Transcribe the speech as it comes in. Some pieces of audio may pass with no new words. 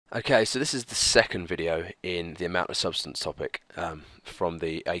Okay, so this is the second video in the amount of substance topic from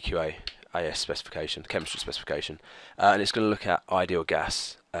the AQA AS specification, chemistry specification, and it's going to look at ideal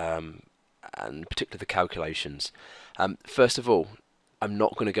gas and particularly the calculations. First of all, I'm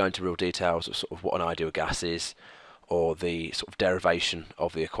not going to go into real details of sort of what an ideal gas is or the sort of derivation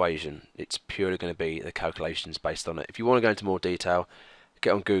of the equation. It's purely going to be the calculations based on it. If you want to go into more detail,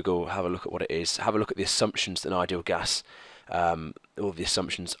 get on Google, have a look at what it is, have a look at the assumptions that an ideal gas, all the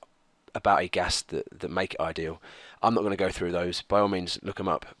assumptions about a gas that make it ideal. I'm not going to go through those. By all means, look them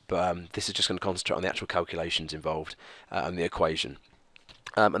up, but this is just going to concentrate on the actual calculations involved and the equation.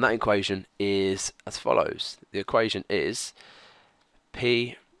 And that equation is as follows. The equation is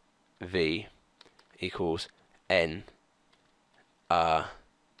PV equals N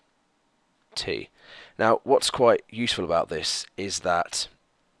T. Now, what's quite useful about this is that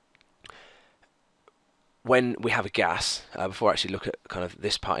when we have a gas, before I actually look at kind of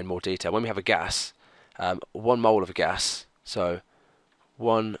this part in more detail, when we have a gas, 1 mole of a gas, so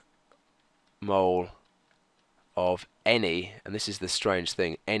 1 mole of any, and this is the strange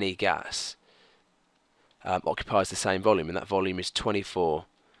thing, any gas occupies the same volume, and that volume is 24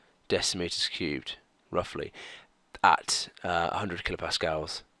 decimeters cubed, roughly, at 100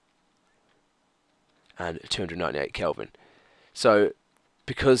 kilopascals and 298 Kelvin. So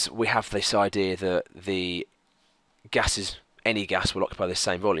because we have this idea that the gases, any gas will occupy the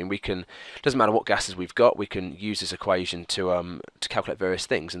same volume, we can, doesn't matter what gases we've got, we can use this equation to calculate various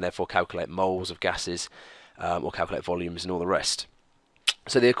things, and therefore calculate moles of gases or calculate volumes and all the rest.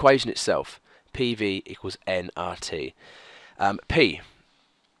 So the equation itself, PV equals nRT. P,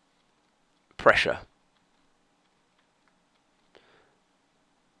 pressure.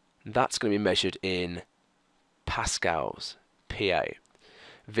 That's going to be measured in pascals, PA.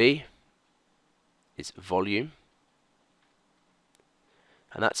 V is volume,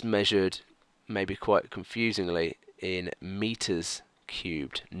 and that's measured, maybe quite confusingly, in meters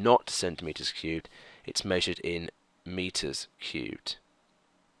cubed, not centimeters cubed. It's measured in meters cubed.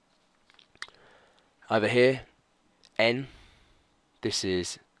 Over here, N, this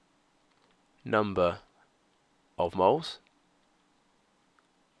is number of moles.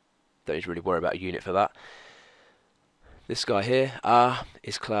 Don't need to really worry about a unit for that. This guy here, R,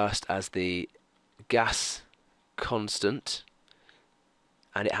 is classed as the gas constant,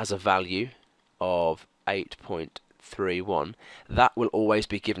 and it has a value of 8.31. That will always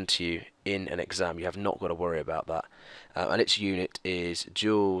be given to you in an exam. You have not got to worry about that. And its unit is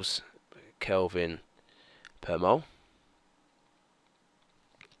joules Kelvin per mole.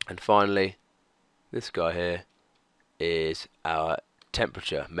 And finally, this guy here is our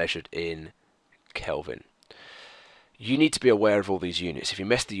temperature measured in Kelvin. You need to be aware of all these units. If you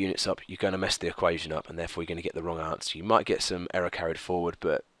mess the units up, you're going to mess the equation up, and therefore you're going to get the wrong answer. You might get some error carried forward,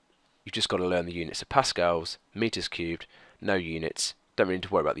 but you've just got to learn the units. So pascals, meters cubed, no units. Don't really need to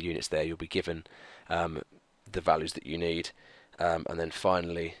worry about the units there. You'll be given the values that you need. And then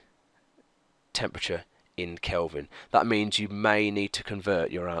finally, temperature in Kelvin. That means you may need to convert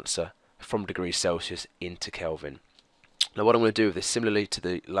your answer from degrees Celsius into Kelvin. Now what I'm going to do with this, similarly to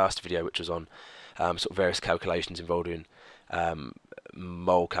the last video, which was on sort of various calculations involved in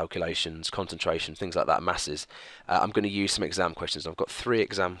mole calculations, concentration, things like that, masses, I'm going to use some exam questions. I've got 3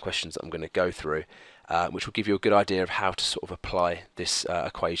 exam questions that I'm going to go through, which will give you a good idea of how to sort of apply this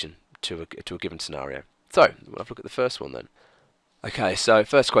equation to a given scenario. So we'll have a look at the first one then. Okay, so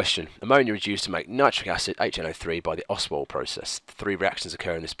first question. Ammonia is used to make nitric acid, HNO3, by the Ostwald process. 3 reactions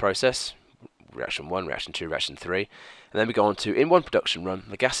occur in this process. Reaction 1, reaction 2, reaction 3, and then we go on to, in one production run,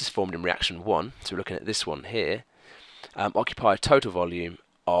 the gases formed in reaction 1, so we're looking at this one here, occupy a total volume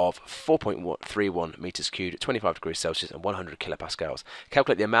of 4.31 meters cubed at 25 degrees Celsius and 100 kilopascals.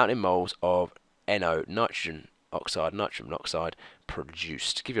 Calculate the amount in moles of NO, nitrogen monoxide,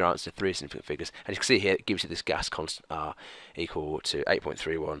 produced. Give your answer 3 significant figures, and you can see here it gives you this gas constant R equal to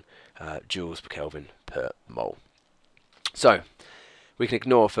 8.31 joules per Kelvin per mole. So we can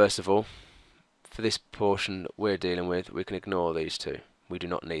ignore, first of all, for this portion we're dealing with, we can ignore these 2. We do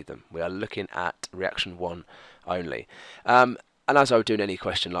not need them. We are looking at reaction 1 only. And as I would do in any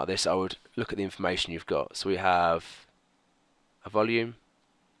question like this, I would look at the information you've got. So we have a volume,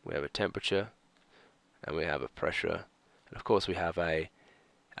 we have a temperature, and we have a pressure, and of course we have a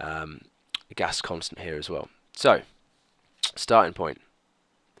gas constant here as well. So, starting point,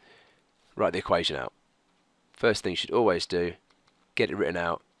 write the equation out. First thing you should always do, get it written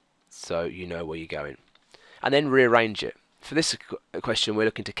out, so you know where you're going, and then rearrange it. For this question we're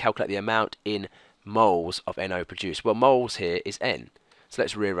looking to calculate the amount in moles of NO produced. Well, moles here is N, so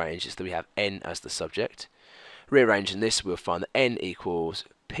let's rearrange it so that we have N as the subject. Rearranging this, we'll find that N equals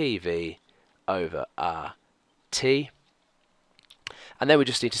PV over RT. And then we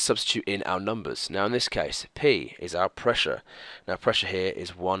just need to substitute in our numbers. Now in this case, P is our pressure. Now pressure here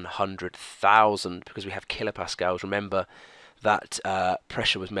is 100,000 because we have kilopascals. Remember that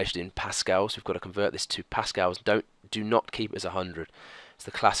pressure was measured in pascals. We've got to convert this to pascals. Do not keep it as 100. It's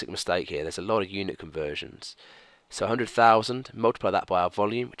the classic mistake here. There's a lot of unit conversions. So 100,000, multiply that by our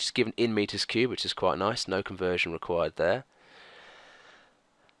volume, which is given in meters cubed, which is quite nice. No conversion required there.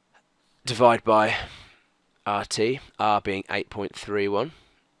 Divide by RT, R being 8.31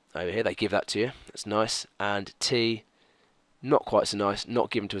 over here, they give that to you, that's nice, and T, not quite so nice,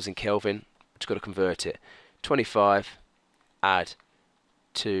 not given to us in Kelvin, just got to convert it, 25, add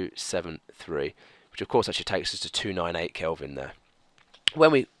 273, which of course actually takes us to 298 Kelvin there.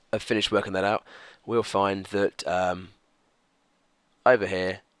 When we have finished working that out, we'll find that over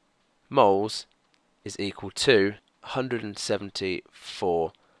here, moles is equal to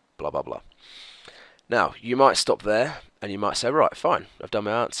 174 blah blah blah. Now, you might stop there and you might say, right, fine, I've done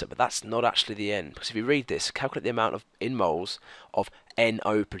my answer, but that's not actually the end. Because if you read this, calculate the amount of in moles of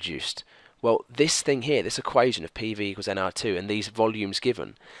NO produced. Well, this thing here, this equation of PV equals nR2 and these volumes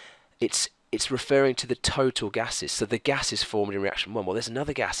given, it's referring to the total gases. So the gas is formed in reaction 1. Well, there's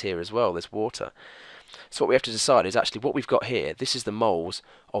another gas here as well, there's water. So what we have to decide is actually what we've got here, this is the moles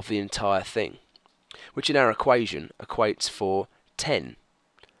of the entire thing, which in our equation equates for 10.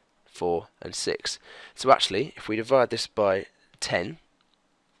 4 and 6. So actually, if we divide this by 10,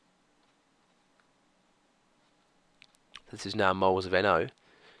 this is now moles of NO, and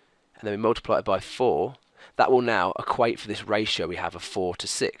then we multiply it by 4, that will now equate for this ratio we have of 4 to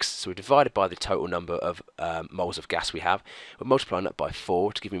 6. So we divide it by the total number of moles of gas we have. We're multiplying that by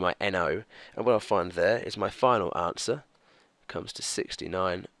 4 to give me my NO, and what I'll find there is my final answer comes to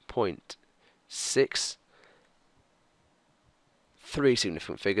 69.6. 3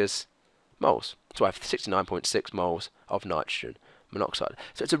 significant figures, moles. So I have 69.6 moles of nitrogen monoxide.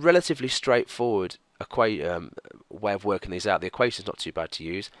 So it's a relatively straightforward way of working these out. The equation is not too bad to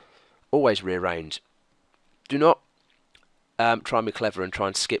use. Always rearrange. Do not try and be clever and try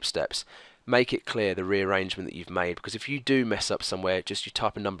and skip steps. Make it clear the rearrangement that you've made, because if you do mess up somewhere, just you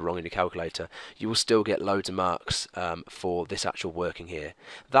type a number wrong in your calculator, you will still get loads of marks for this actual working here.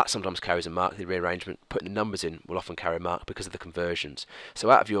 That sometimes carries a mark, the rearrangement. Putting the numbers in will often carry a mark because of the conversions.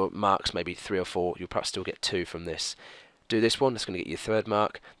 So out of your marks, maybe 3 or 4, you'll perhaps still get 2 from this. Do this one, that's going to get you your 3rd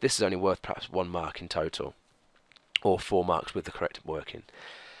mark. This is only worth perhaps 1 mark in total, or 4 marks with the correct working.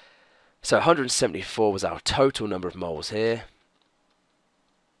 So 174 was our total number of moles here.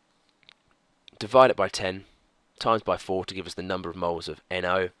 Divide it by 10, times by 4 to give us the number of moles of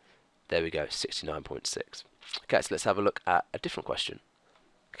NO. There we go, 69.6. Okay, so let's have a look at a different question.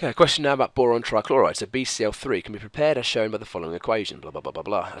 Okay, a question now about boron trichloride. So BCl3 can be prepared as shown by the following equation, blah, blah, blah, blah,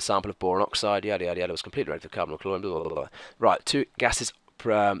 blah. A sample of boron oxide, yada, yada, yada, was completely ready for carbon or chlorine, blah, blah, blah, blah. Right, 2 gases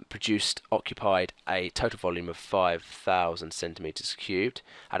produced occupied a total volume of 5,000 centimeters cubed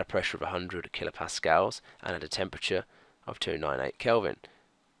at a pressure of 100 kilopascals and at a temperature of 298 Kelvin.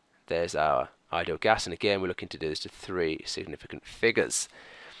 There's our ideal gas, and again we're looking to do this to 3 significant figures,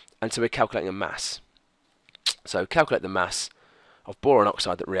 and so we're calculating a mass. So calculate the mass of boron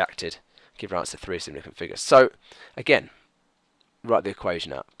oxide that reacted, give our answer 3 significant figures. So again, write the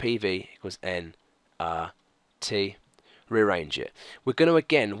equation out, PV equals nRT, rearrange it. We're going to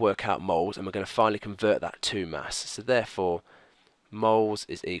again work out moles, and we're going to finally convert that to mass. So therefore moles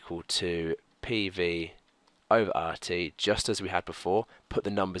is equal to PV over RT, just as we had before. Put the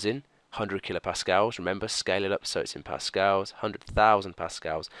numbers in, 100 kilopascals, remember, scale it up so it's in pascals, 100,000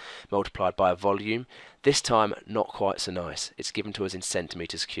 pascals multiplied by a volume. This time, not quite so nice. It's given to us in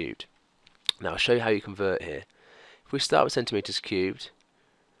centimeters cubed. Now, I'll show you how you convert here. If we start with centimeters cubed,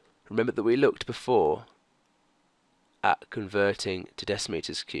 remember that we looked before at converting to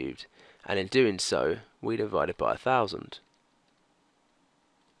decimeters cubed, and in doing so, we divided by 1,000.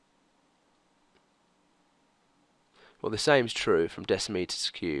 Well, the same is true from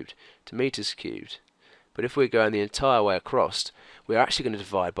decimeters cubed to meters cubed. But if we're going the entire way across, we're actually going to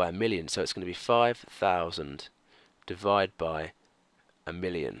divide by 1,000,000. So it's going to be 5,000 divided by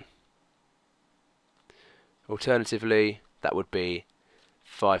 1,000,000. Alternatively, that would be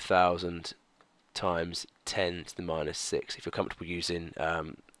 5,000 times 10 to the minus 6. If you're comfortable using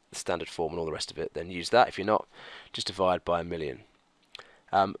the standard form and all the rest of it, then use that. If you're not, just divide by 1,000,000.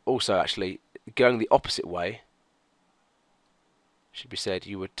 Also, actually, going the opposite way, should be said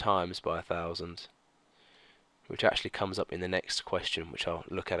you would times by 1,000, which actually comes up in the next question, which I'll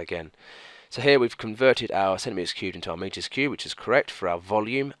look at again. So here we've converted our centimeters cubed into our meters cubed, which is correct for our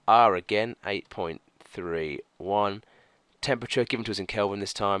volume. R again, 8.31. temperature given to us in Kelvin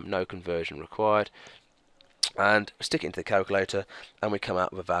this time, no conversion required, and stick it into the calculator, and we come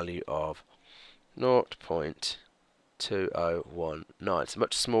out with a value of 0.2019. It's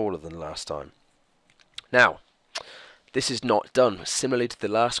much smaller than last time. Now, this is not done. Similarly to the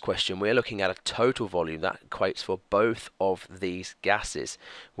last question, we're looking at a total volume that equates for both of these gases.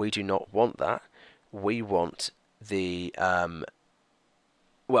 We do not want that. We want the,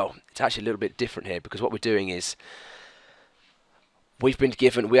 well, it's actually a little bit different here, because what we're doing is we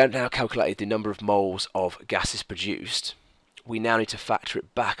have now calculated the number of moles of gases produced. We now need to factor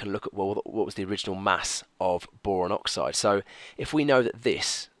it back and look at, well, what was the original mass of boron oxide. So if we know that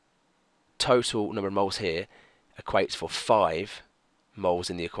this total number of moles here equates for 5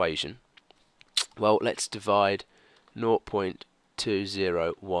 moles in the equation, well, let's divide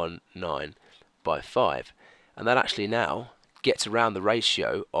 0.2019 by 5, and that actually now gets around the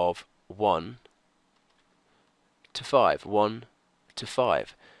ratio of 1 to 5. 1 to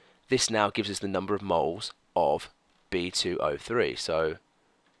 5. This now gives us the number of moles of B2O3. So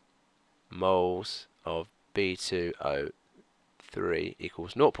moles of B2O3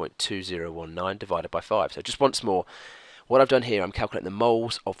 equals 0.2019 divided by 5. So just once more, what I've done here, I'm calculating the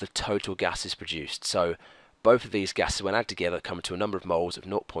moles of the total gases produced. So both of these gases, when added together, come to a number of moles of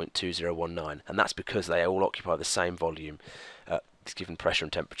 0.2019, and that's because they all occupy the same volume at this given pressure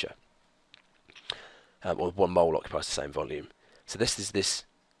and temperature. Or 1 mole occupies the same volume. So this is this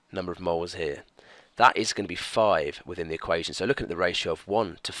number of moles here. That is going to be 5 within the equation. So looking at the ratio of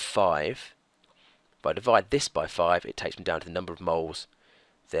 1 to 5, if I divide this by 5, it takes me down to the number of moles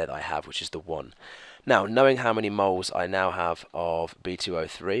there that I have, which is the 1. Now, knowing how many moles I now have of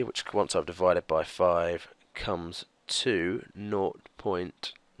B2O3, which once I've divided by 5 comes to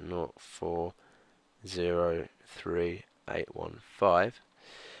 0.04038815.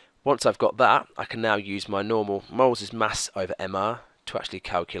 Once I've got that, I can now use my normal moles is mass over mR to actually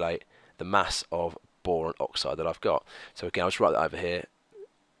calculate the mass of boron oxide that I've got. So again, I'll just write that over here.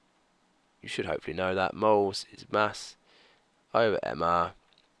 You should hopefully know that. Moles is mass over mR.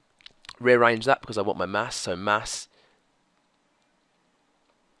 Rearrange that because I want my mass. So mass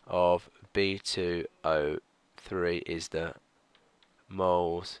of B2O3 is the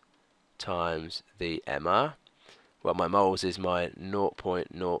moles times the mR. Well, my moles is my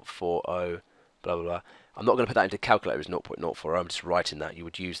 0.040 blah blah blah. I'm not going to put that into calculator as 0.040. I'm just writing that. You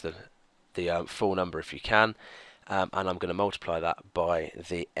would use the full number if you can, and I'm going to multiply that by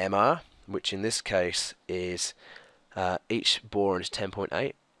the mR, which in this case is each boron is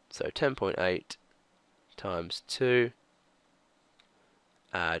 10.8. So 10.8 times 2,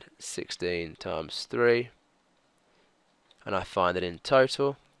 add 16 times 3, and I find that in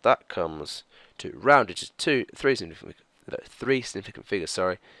total that comes to rounded to three significant figures,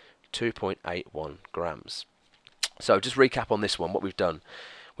 sorry, 2.81 grams. So just recap on this one, what we've done.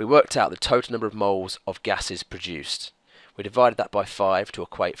 We worked out the total number of moles of gases produced. We divided that by 5 to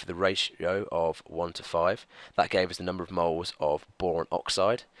equate for the ratio of 1 to 5. That gave us the number of moles of boron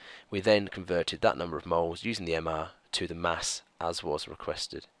oxide. We then converted that number of moles using the mR to the mass as was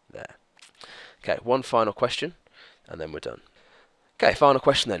requested there. Okay, one final question and then we're done. Okay, final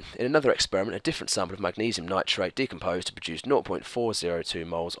question then. In another experiment, a different sample of magnesium nitrate decomposed to produce 0.402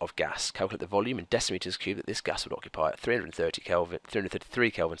 moles of gas. Calculate the volume in decimeters cubed that this gas would occupy at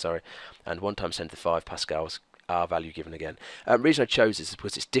 333 Kelvin, and 1 times 10 to the 5 pascals. R value given again. The reason I chose this is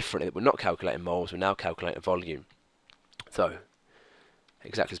because it's different. We're not calculating moles, we're now calculating volume. So,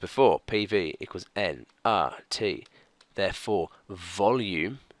 exactly as before, PV equals nRT. Therefore,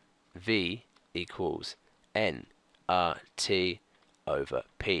 volume V equals nRT over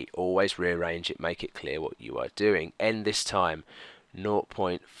P. Always rearrange it, make it clear what you are doing. N this time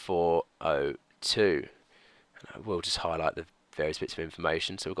 0.402. And we'll just highlight the various bits of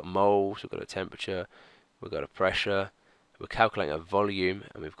information. So we've got moles, we've got a temperature, we've got a pressure, we're calculating a volume,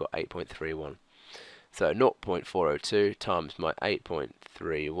 and we've got 8.31. So 0.402 times my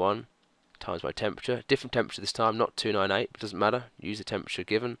 8.31 times my temperature. Different temperature this time, not 298, but doesn't matter. Use the temperature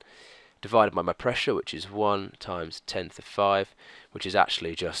given. Divided by my pressure, which is 1 times 10 to the 5, which is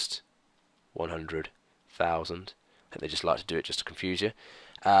actually just 100,000. I think they just like to do it just to confuse you.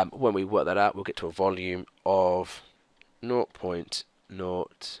 When we work that out, we'll get to a volume of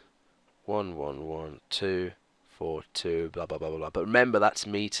 0.0111242, blah blah blah blah. But remember, that's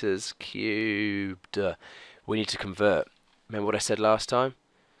meters cubed. We need to convert. Remember what I said last time?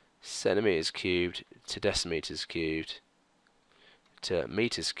 Centimeters cubed to decimeters cubed to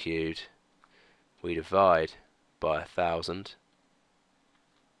meters cubed. We divide by 1,000.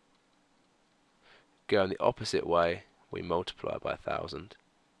 Going the opposite way, we multiply by 1,000.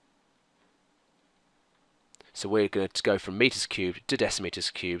 So we're going to go from meters cubed to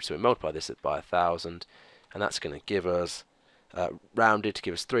decimeters cubed. So we multiply this by 1,000, and that's going to give us, rounded to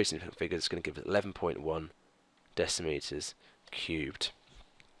give us three significant figures, it's going to give us 11.1 decimeters cubed.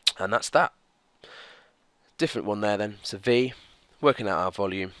 And that's that. Different one there then. So V, working out our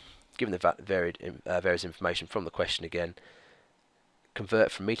volume, given the various information from the question again.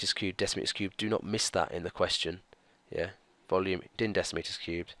 Convert from meters cubed, decimeters cubed. Do not miss that in the question. Yeah, volume in decimeters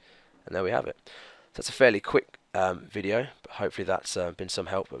cubed, and there we have it. So that's a fairly quick video, but hopefully that's been some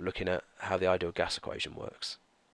help of looking at how the ideal gas equation works.